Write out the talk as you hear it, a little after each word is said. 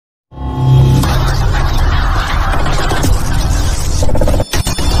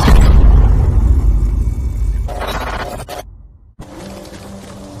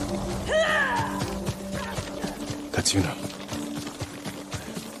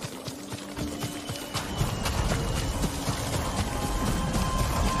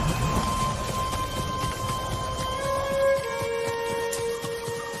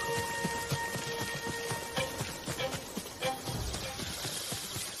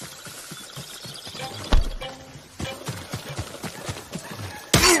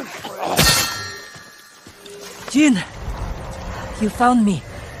Jin! You found me.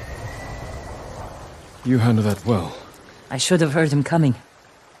 You handled that well. I should have heard him coming.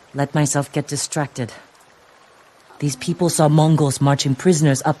 Let myself get distracted. These people saw Mongols marching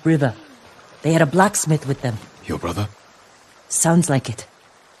prisoners upriver. They had a blacksmith with them. Your brother? Sounds like it.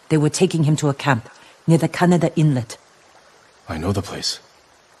 They were taking him to a camp near the Kaneda Inlet. I know the place.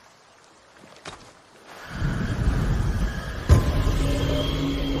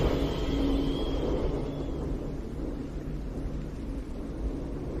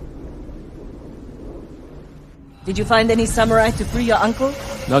 Did you find any samurai to free your uncle?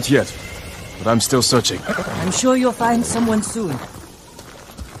 Not yet, but I'm still searching. I'm sure you'll find someone soon.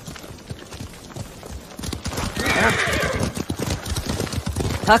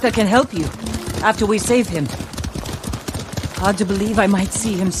 Taka can help you, after we save him. Hard to believe I might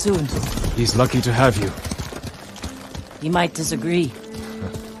see him soon. He's lucky to have you. He might disagree.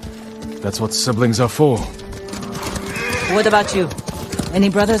 That's what siblings are for. What about you? Any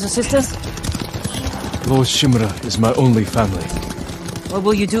brothers or sisters? Lord Shimura is my only family. What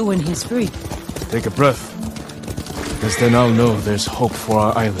will you do when he's free? Take a breath. Because then I'll know there's hope for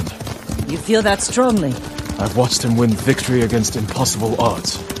our island. You feel that strongly? I've watched him win victory against impossible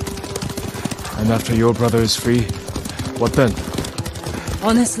odds. And after your brother is free, what then?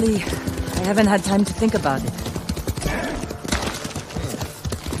 Honestly, I haven't had time to think about it.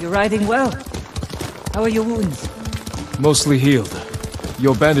 You're riding well. How are your wounds? Mostly healed.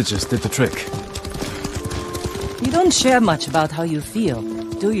 Your bandages did the trick. You don't share much about how you feel,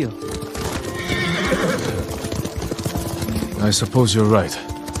 do you? I suppose you're right.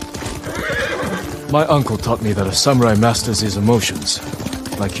 My uncle taught me that a samurai masters his emotions,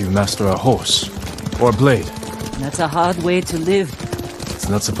 like you master a horse, or a blade. That's a hard way to live. It's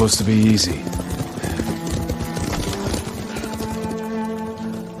not supposed to be easy.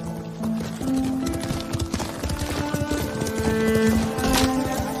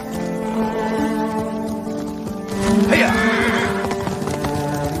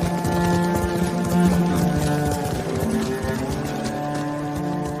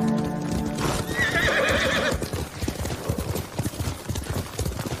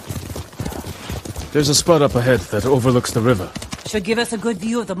 There's a spot up ahead that overlooks the river. Should give us a good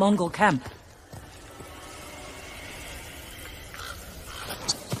view of the Mongol camp.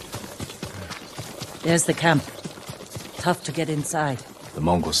 There's the camp. Tough to get inside. The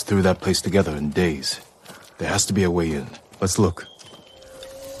Mongols threw that place together in days. There has to be a way in. Let's look.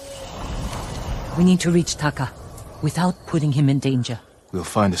 We need to reach Taka, without putting him in danger. We'll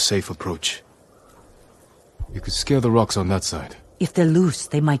find a safe approach. You could scale the rocks on that side. If they're loose,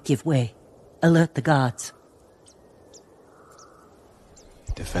 they might give way. Alert the guards.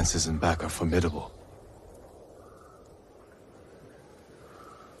 Defenses in back are formidable.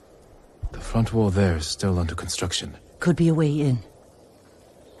 The front wall there is still under construction. Could be a way in.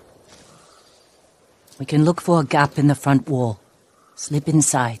 We can look for a gap in the front wall. Slip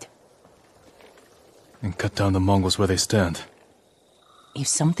inside. And cut down the Mongols where they stand. If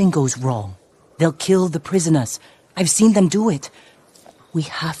something goes wrong, they'll kill the prisoners. I've seen them do it. We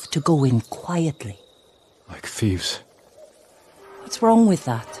have to go in quietly. Like thieves. What's wrong with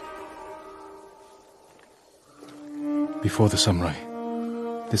that? Before the samurai,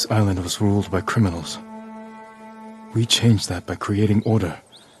 this island was ruled by criminals. We changed that by creating order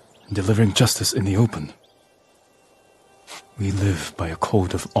and delivering justice in the open. We live by a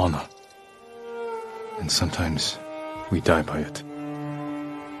code of honor. And sometimes we die by it.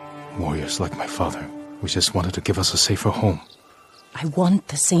 Warriors like my father, we just wanted to give us a safer home. I want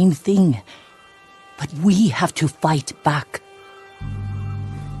the same thing, but we have to fight back.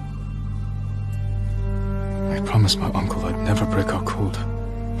 I promised my uncle I'd never break our code.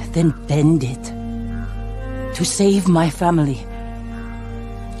 Then bend it. To save my family.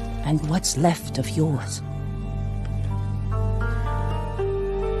 And what's left of yours.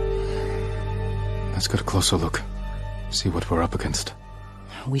 Let's get a closer look. See what we're up against.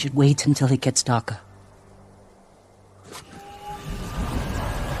 We should wait until it gets darker.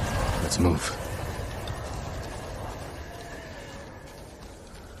 Let's move.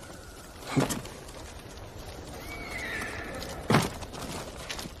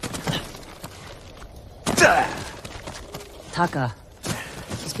 Taka,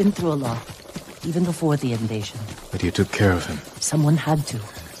 he's been through a lot, even before the invasion. But you took care of him. Someone had to.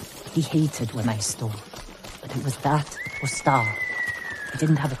 He hated when I stole. But it was that or starve. I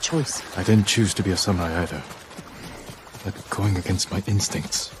didn't have a choice. I didn't choose to be a samurai either. But going against my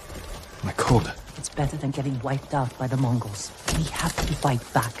instincts, my code. It's better than getting wiped out by the Mongols. We have to fight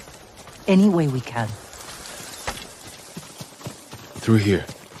back. Any way we can. Through here.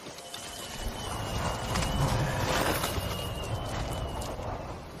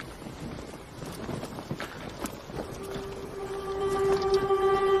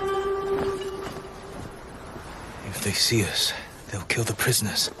 If they see us, they'll kill the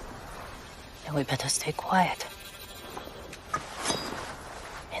prisoners. Then we better stay quiet.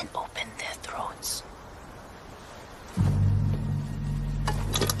 And open their throats.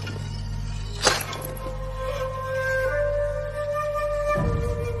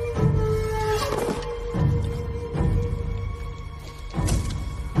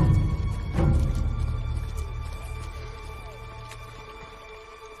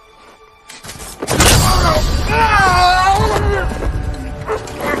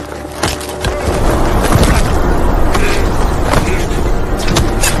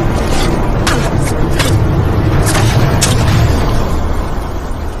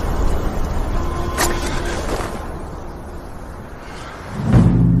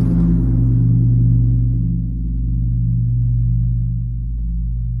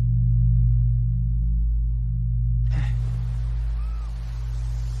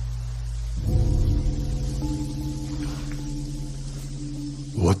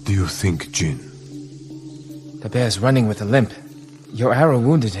 What do you think, Jin? The bear's running with a limp. Your arrow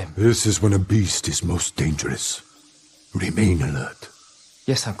wounded him. This is when a beast is most dangerous. Remain alert.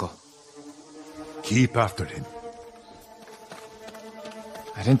 Yes, Uncle. Keep after him.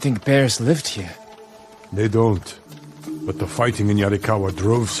 I didn't think bears lived here. They don't. But the fighting in Yarikawa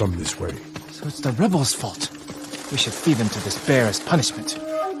drove some this way. So it's the rebels' fault. We should feed them to this bear as punishment.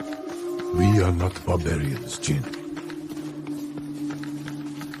 We are not barbarians, Jin.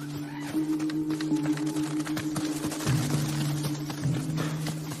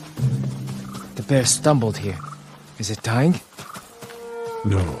 The bear stumbled here. Is it dying?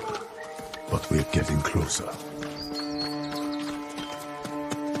 No, but we're getting closer.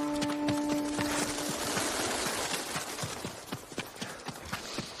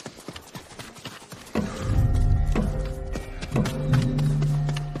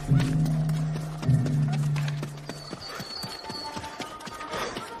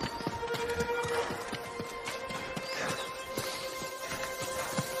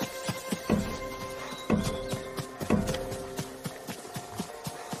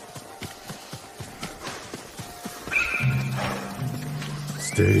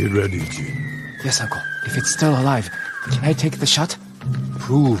 Stay ready, Jin. Yes, Uncle. If it's still alive, can I take the shot?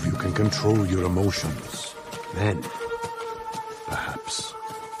 Prove you can control your emotions. Then, perhaps.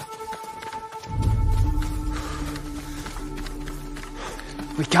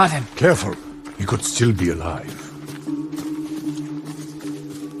 We got him. Careful. He could still be alive.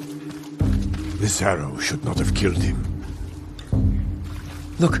 This arrow should not have killed him.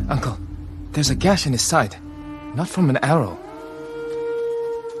 Look, Uncle. There's a gash in his side. Not from an arrow.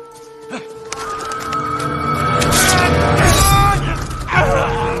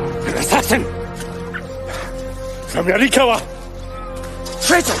 Assassin! From Yarikawa!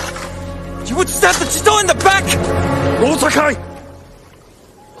 Traitor! You would stab the Gido in the back! Otakai!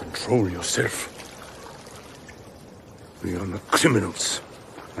 Control yourself. We are not criminals,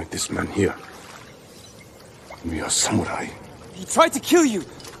 like this man here. We are samurai. He tried to kill you!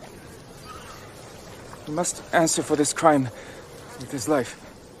 He must answer for this crime with his life.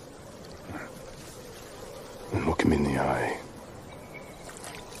 Look him in the eye.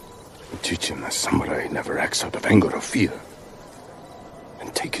 Teach him that samurai never acts out of anger or fear.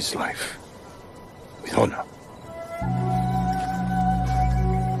 And take his life with honor.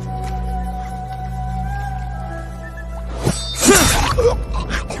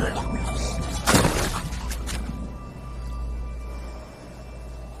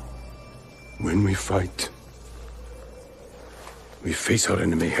 When we fight, we face our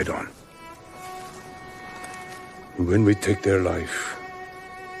enemy head-on. When we take their life,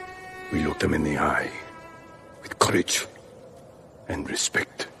 we look them in the eye with courage and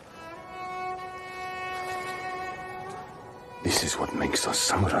respect. This is what makes us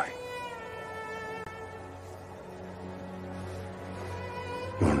samurai.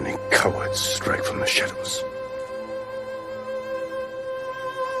 Only cowards strike from the shadows.